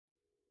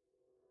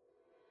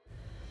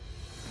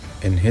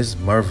In his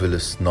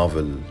marvelous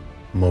novel,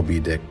 Moby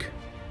Dick,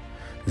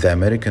 the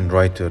American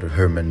writer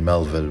Herman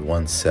Melville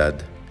once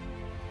said,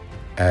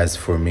 "As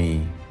for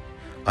me,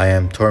 I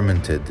am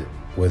tormented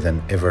with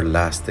an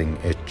everlasting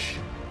itch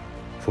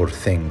for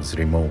things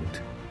remote.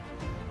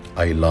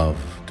 I love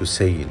to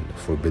sail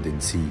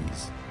forbidden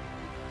seas."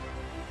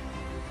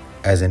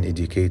 As an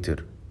educator,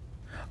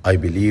 I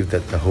believe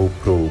that the Hope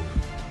probe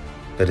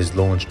that is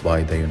launched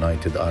by the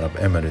United Arab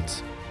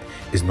Emirates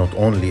is not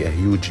only a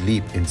huge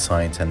leap in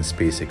science and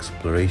space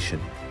exploration,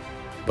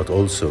 but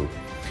also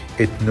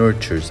it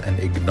nurtures and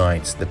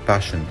ignites the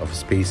passion of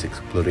space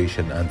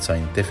exploration and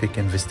scientific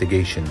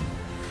investigation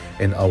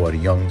in our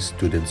young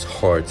students'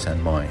 hearts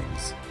and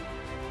minds.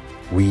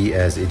 We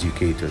as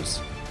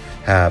educators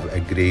have a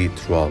great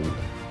role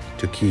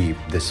to keep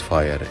this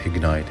fire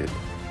ignited.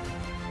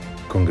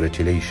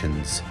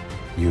 Congratulations,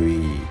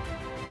 UAE.